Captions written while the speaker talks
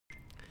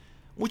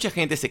Mucha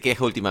gente se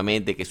queja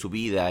últimamente que su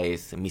vida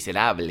es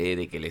miserable,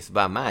 de que les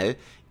va mal,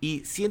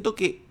 y siento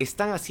que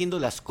están haciendo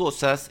las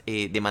cosas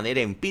de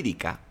manera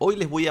empírica. Hoy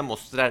les voy a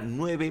mostrar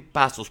 9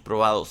 pasos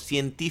probados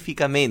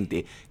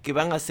científicamente que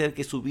van a hacer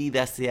que su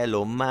vida sea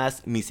lo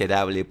más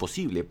miserable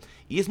posible.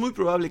 Y es muy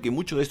probable que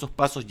muchos de estos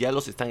pasos ya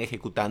los están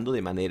ejecutando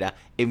de manera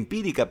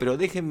empírica, pero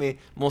déjenme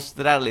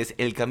mostrarles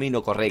el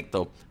camino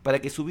correcto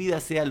para que su vida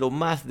sea lo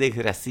más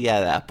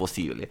desgraciada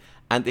posible.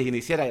 Antes de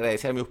iniciar,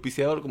 agradecer a mi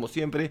auspiciador, como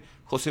siempre,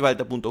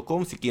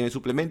 josebalta.com. Si quieren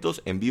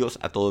suplementos, envíos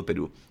a todo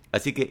Perú.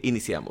 Así que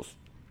iniciamos.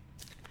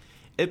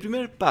 El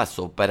primer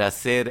paso para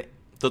ser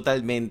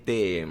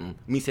totalmente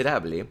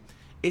miserable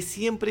es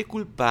siempre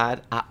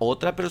culpar a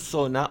otra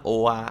persona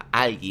o a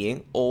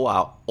alguien o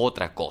a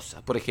otra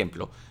cosa. Por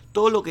ejemplo,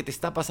 todo lo que te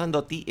está pasando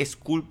a ti es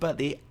culpa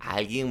de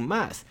alguien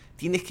más.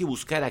 Tienes que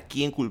buscar a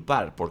quién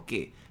culpar. ¿Por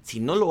qué? Si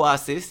no lo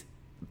haces,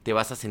 te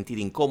vas a sentir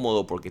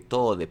incómodo porque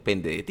todo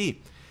depende de ti.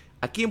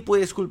 ¿A quién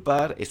puedes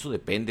culpar? Eso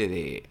depende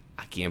de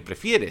a quién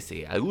prefieres.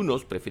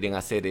 Algunos prefieren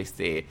hacer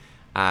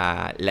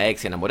a la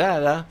ex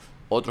enamorada,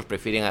 otros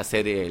prefieren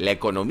hacer la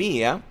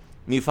economía.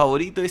 Mi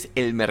favorito es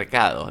el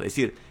mercado. Es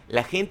decir,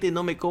 la gente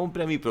no me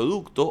compra mi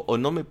producto o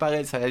no me paga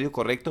el salario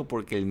correcto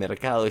porque el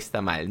mercado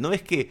está mal. No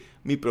es que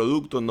mi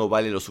producto no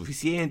vale lo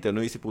suficiente o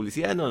no hice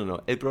publicidad.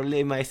 No. El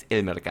problema es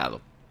el mercado.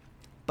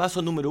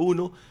 Paso número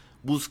 1,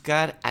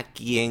 buscar a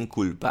quién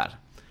culpar.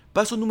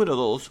 Paso número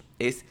 2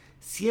 es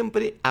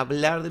siempre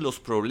hablar de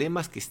los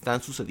problemas que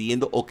están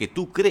sucediendo o que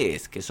tú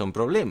crees que son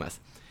problemas.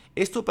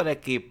 Esto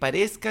para que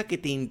parezca que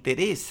te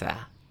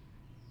interesa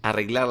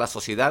arreglar la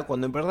sociedad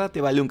cuando en verdad te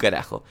vale un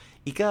carajo.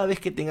 Y cada vez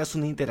que tengas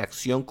una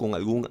interacción con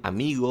algún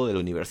amigo de la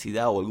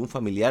universidad o algún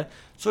familiar,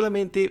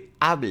 solamente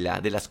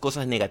habla de las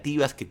cosas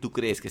negativas que tú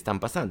crees que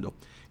están pasando.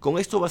 Con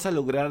esto vas a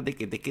lograr de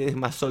que te quedes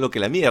más solo que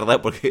la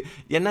mierda, porque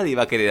ya nadie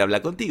va a querer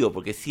hablar contigo,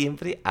 porque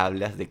siempre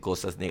hablas de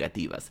cosas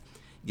negativas.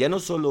 Ya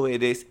no solo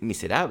eres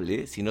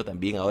miserable, sino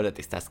también ahora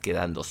te estás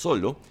quedando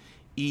solo.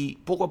 Y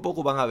poco a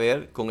poco van a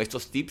ver con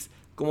estos tips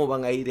cómo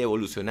van a ir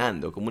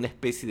evolucionando, como una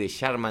especie de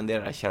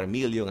Charmander a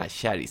Charmeleon a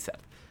Charizard.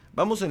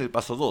 Vamos en el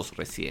paso 2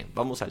 recién,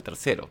 vamos al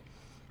tercero.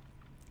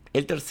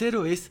 El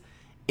tercero es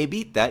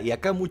evita, y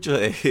acá mucho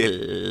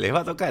les va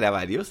a tocar a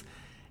varios,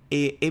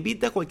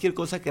 evita cualquier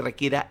cosa que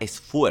requiera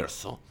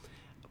esfuerzo.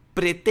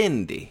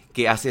 Pretende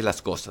que haces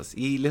las cosas,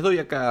 y les doy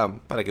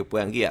acá para que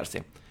puedan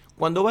guiarse.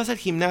 Cuando vas al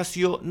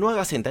gimnasio, no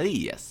hagas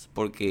sentadillas,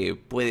 porque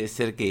puede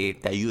ser que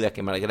te ayude a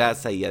quemar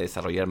grasa y a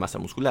desarrollar masa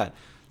muscular.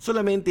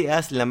 Solamente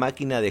haz la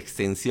máquina de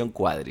extensión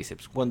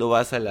cuádriceps cuando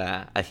vas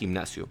al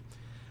gimnasio.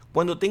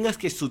 Cuando tengas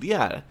que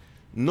estudiar,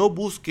 no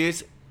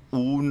busques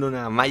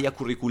una malla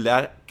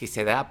curricular que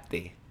se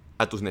adapte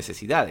a tus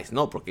necesidades,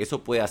 no, porque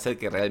eso puede hacer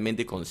que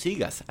realmente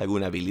consigas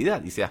alguna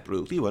habilidad y seas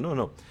productivo,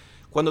 no.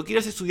 Cuando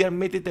quieras estudiar,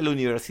 métete a la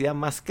universidad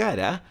más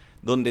cara,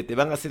 donde te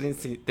van a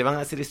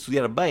hacer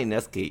estudiar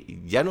vainas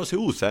que ya no se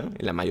usan,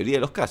 en la mayoría de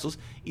los casos,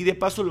 y de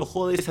paso lo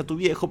jodes a tu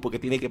viejo porque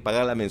tiene que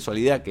pagar la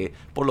mensualidad, que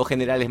por lo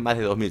general es más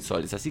de 2.000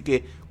 soles. Así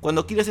que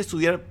cuando quieras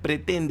estudiar,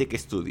 pretende que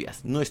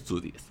estudias, no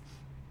estudies.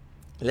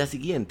 La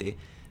siguiente,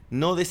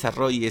 no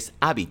desarrolles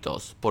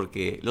hábitos,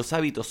 porque los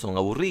hábitos son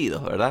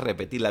aburridos, ¿verdad?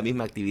 Repetir la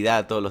misma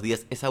actividad todos los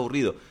días es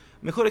aburrido.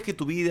 Mejor es que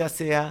tu vida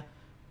sea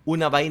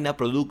una vaina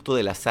producto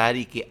del azar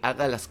y que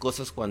haga las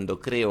cosas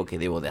cuando creo que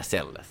debo de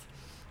hacerlas.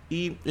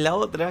 Y la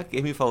otra, que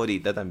es mi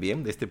favorita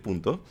también de este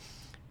punto,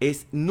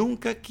 es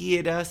nunca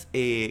quieras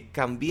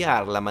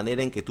cambiar la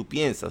manera en que tú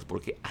piensas,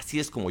 porque así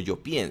es como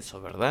yo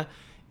pienso, ¿verdad?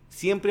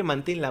 Siempre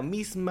mantén la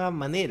misma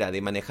manera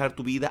de manejar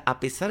tu vida,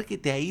 a pesar que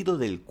te ha ido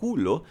del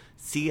culo,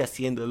 sigue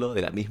haciéndolo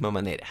de la misma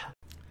manera.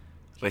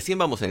 Recién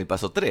vamos en el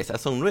paso 3,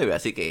 son 9,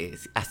 así que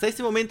hasta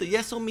este momento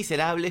ya son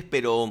miserables,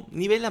 pero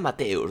nivel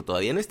amateur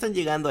todavía, no están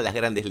llegando a las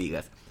grandes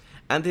ligas.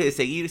 Antes de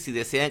seguir, si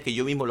desean que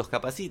yo mismo los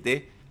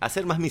capacite a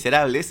ser más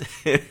miserables,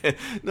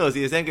 no, si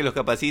desean que los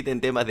capacite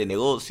en temas de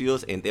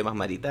negocios, en temas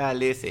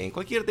maritales, en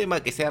cualquier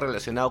tema que sea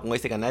relacionado con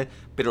este canal,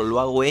 pero lo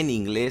hago en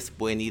inglés,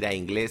 pueden ir a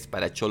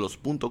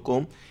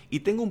inglesparacholos.com y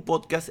tengo un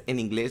podcast en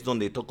inglés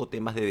donde toco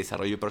temas de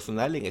desarrollo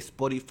personal en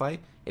Spotify.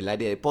 El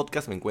área de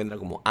podcast me encuentra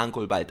como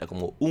Uncle Balta,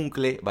 como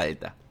Uncle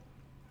Balta.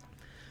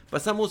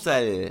 Pasamos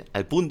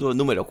al punto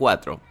número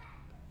 4.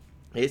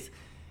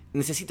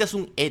 Necesitas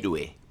un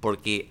héroe,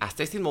 porque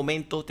hasta este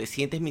momento te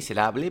sientes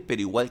miserable, pero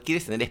igual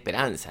quieres tener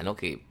esperanza, ¿no?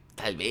 Que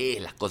tal vez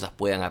las cosas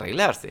puedan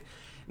arreglarse.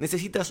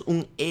 Necesitas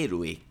un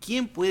héroe.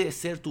 ¿Quién puede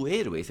ser tu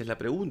héroe? Esa es la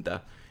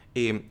pregunta.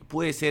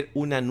 Puede ser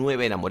una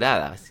nueva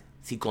enamorada.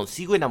 Si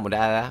consigo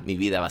enamorada, mi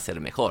vida va a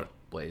ser mejor.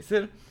 Puede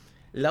ser.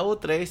 La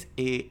otra es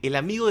el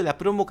amigo de la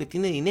promo que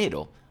tiene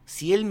dinero.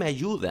 Si él me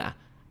ayuda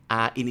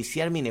a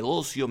iniciar mi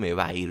negocio, me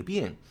va a ir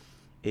bien.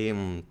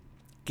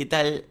 ¿Qué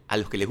tal a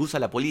los que les gusta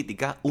la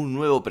política? Un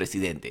nuevo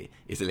presidente.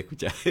 Eso le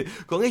escucha.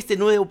 Con este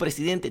nuevo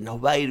presidente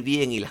nos va a ir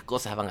bien y las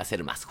cosas van a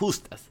ser más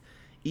justas.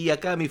 Y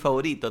acá mi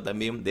favorito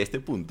también de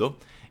este punto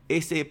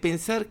es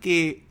pensar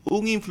que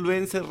un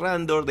influencer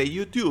random de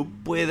YouTube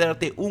puede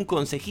darte un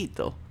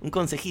consejito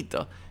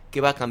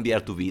que va a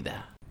cambiar tu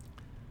vida.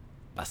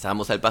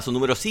 Pasamos al paso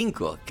número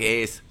 5,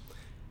 que es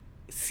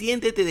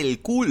Siéntete del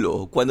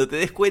culo cuando te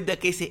des cuenta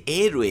que ese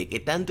héroe que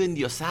tanto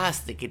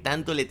endiosaste, que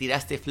tanto le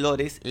tiraste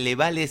flores, le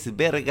vales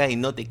verga y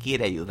no te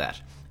quiere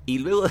ayudar. Y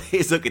luego de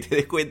eso, que te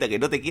des cuenta que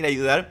no te quiere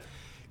ayudar,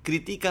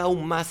 critica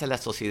aún más a la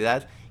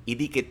sociedad y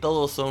di que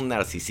todos son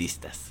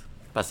narcisistas.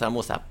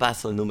 Pasamos a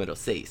paso número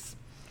 6.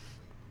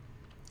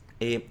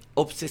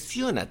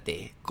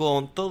 Obsesiónate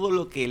con todo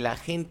lo que la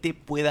gente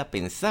pueda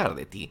pensar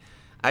de ti.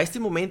 A este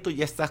momento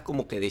ya estás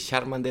como que de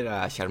Charmander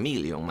a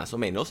Charmeleon, más o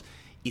menos,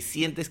 y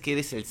sientes que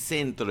eres el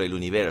centro del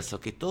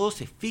universo, que todos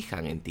se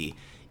fijan en ti.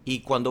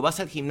 Y cuando vas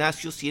al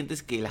gimnasio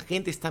sientes que la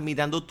gente está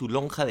mirando tu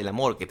lonja del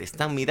amor, que te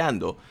están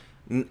mirando.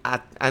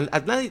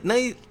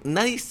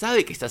 Nadie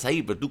sabe que estás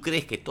ahí, pero tú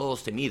crees que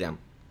todos te miran.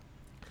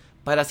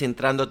 Paras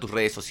entrando a tus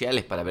redes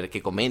sociales para ver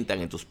qué comentan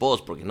en tus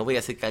posts, porque no voy a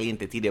hacer que alguien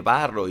te tire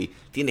barro y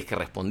tienes que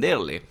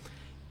responderle.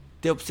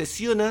 Te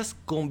obsesionas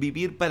con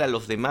vivir para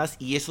los demás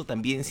y eso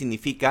también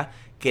significa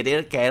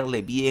querer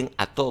caerle bien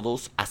a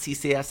todos, así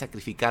sea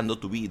sacrificando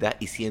tu vida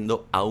y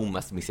siendo aún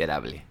más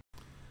miserable.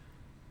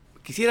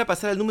 Quisiera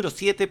pasar al número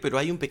 7, pero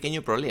hay un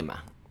pequeño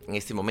problema. En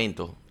este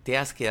momento te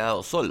has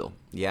quedado solo.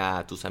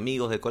 Ya tus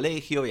amigos del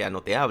colegio ya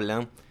no te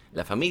hablan,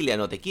 la familia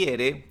no te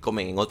quiere,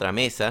 comen en otra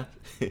mesa.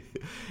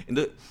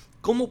 Entonces,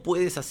 ¿cómo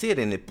puedes hacer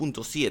en el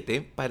punto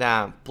 7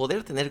 para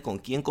poder tener con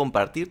quién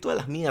compartir todas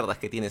las mierdas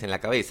que tienes en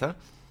la cabeza?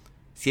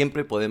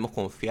 Siempre podemos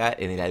confiar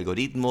en el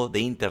algoritmo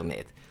de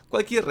Internet.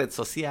 Cualquier red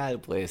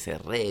social, puede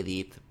ser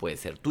Reddit, puede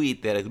ser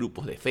Twitter,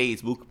 grupos de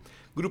Facebook,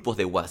 grupos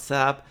de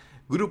WhatsApp,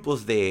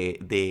 grupos de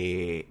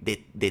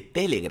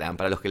Telegram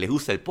para los que les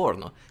gusta el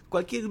porno.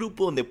 Cualquier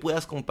grupo donde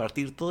puedas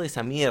compartir toda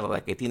esa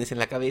mierda que tienes en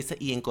la cabeza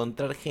y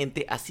encontrar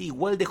gente así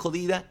igual de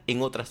jodida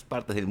en otras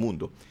partes del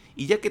mundo.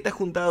 Y ya que te has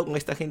juntado con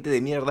esta gente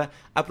de mierda,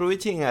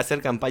 aprovechen a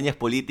hacer campañas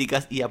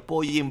políticas y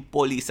apoyen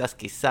pólizas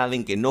que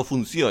saben que no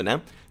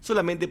funcionan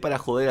solamente para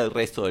joder al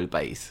resto del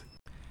país.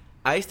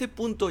 A este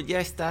punto ya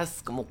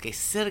estás como que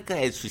cerca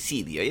del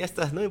suicidio, ya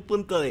estás, ¿no? En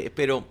punto de...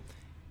 pero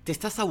te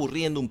estás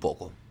aburriendo un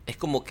poco. Es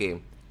como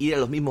que ir a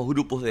los mismos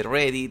grupos de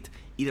Reddit,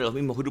 ir a los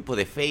mismos grupos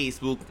de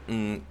Facebook,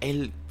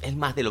 es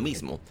más de lo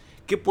mismo.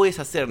 ¿Qué puedes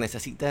hacer?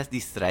 Necesitas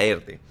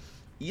distraerte.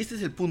 Y este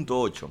es el punto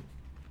 8.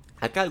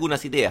 Acá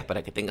algunas ideas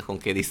para que tengas con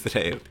qué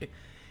distraerte.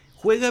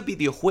 Juega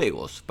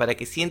videojuegos para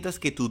que sientas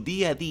que tu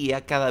día a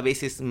día cada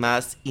vez es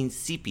más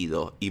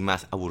insípido y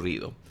más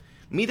aburrido.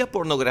 Mira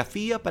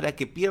pornografía para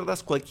que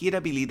pierdas cualquier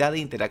habilidad de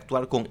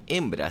interactuar con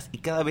hembras y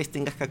cada vez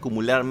tengas que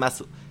acumular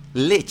más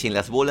leche en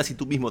las bolas y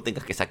tú mismo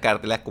tengas que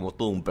sacártela como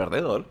todo un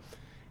perdedor.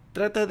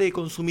 Trata de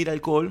consumir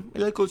alcohol.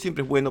 El alcohol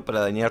siempre es bueno para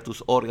dañar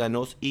tus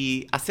órganos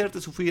y hacerte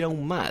sufrir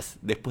aún más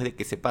después de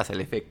que se pasa el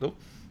efecto.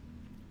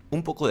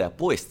 Un poco de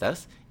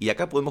apuestas, y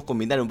acá podemos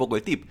combinar un poco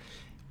el tip.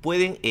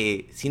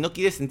 Si no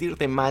quieres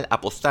sentirte mal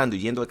apostando y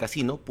yendo al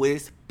casino,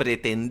 puedes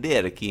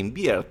pretender que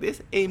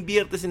inviertes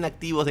en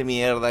activos de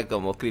mierda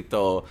como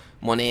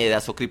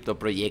criptomonedas o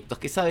criptoproyectos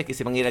que sabes que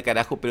se van a ir al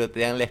carajo, pero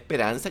te dan la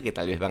esperanza que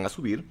tal vez van a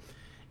subir.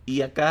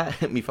 Y acá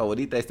mi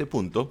favorita de este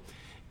punto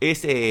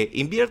es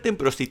invierte en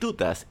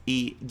prostitutas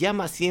y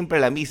llama siempre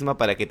a la misma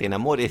para que te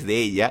enamores de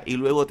ella y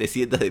luego te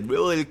sientas de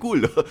nuevo del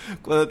culo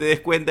cuando te des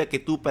cuenta que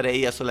tú para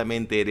ella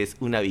solamente eres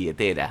una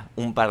billetera,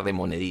 un par de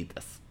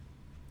moneditas.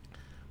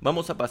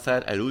 Vamos a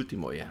pasar al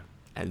último ya,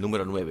 al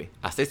número 9.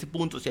 Hasta este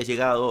punto si has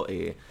llegado,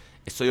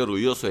 estoy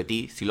orgulloso de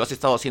ti. Si lo has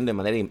estado haciendo de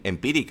manera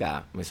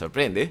empírica, me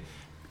sorprende.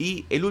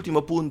 Y el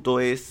último punto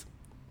es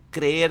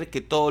creer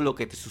que todo lo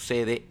que te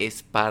sucede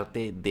es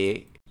parte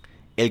de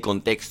el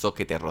contexto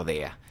que te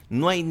rodea.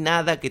 No hay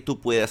nada que tú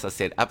puedas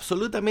hacer.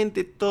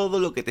 Absolutamente todo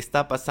lo que te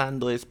está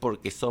pasando es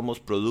porque somos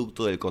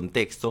producto del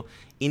contexto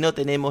y no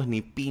tenemos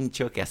ni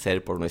pincho que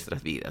hacer por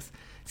nuestras vidas.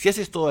 Si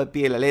haces todo al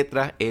pie de la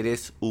letra,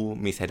 eres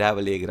un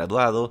miserable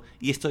graduado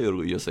y estoy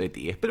orgulloso de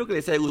ti. Espero que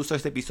les haya gustado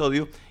este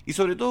episodio y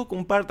sobre todo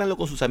compártanlo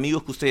con sus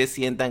amigos que ustedes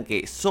sientan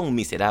que son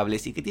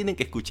miserables y que tienen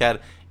que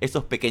escuchar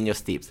estos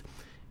pequeños tips.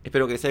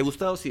 Espero que les haya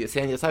gustado. Si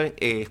desean, ya saben,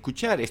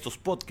 escuchar estos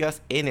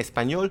podcasts en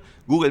español,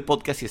 Google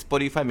Podcast y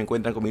Spotify me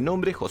encuentran con mi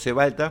nombre, José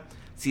Balta.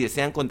 Si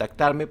desean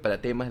contactarme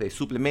para temas de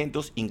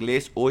suplementos,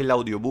 inglés o el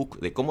audiobook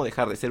de cómo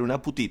dejar de ser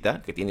una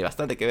putita, que tiene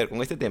bastante que ver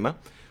con este tema,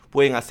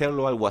 pueden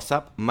hacerlo al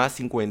WhatsApp más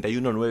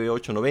 51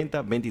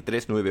 9890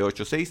 23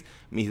 986.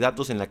 Mis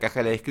datos en la caja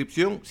de la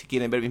descripción. Si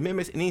quieren ver mis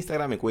memes, en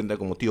Instagram me encuentran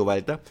como Tío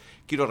Balta.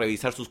 Quiero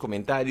revisar sus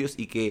comentarios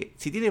y que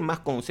si tienen más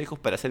consejos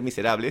para ser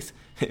miserables,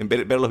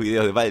 ver los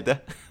videos de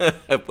Balta,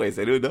 puede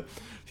ser uno.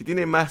 Si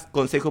tienen más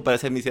consejos para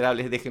ser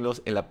miserables,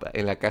 déjenlos en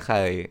la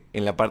caja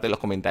en la parte de los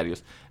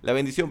comentarios. La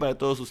bendición para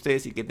todos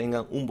ustedes y que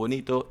tengan un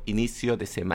bonito inicio de semana.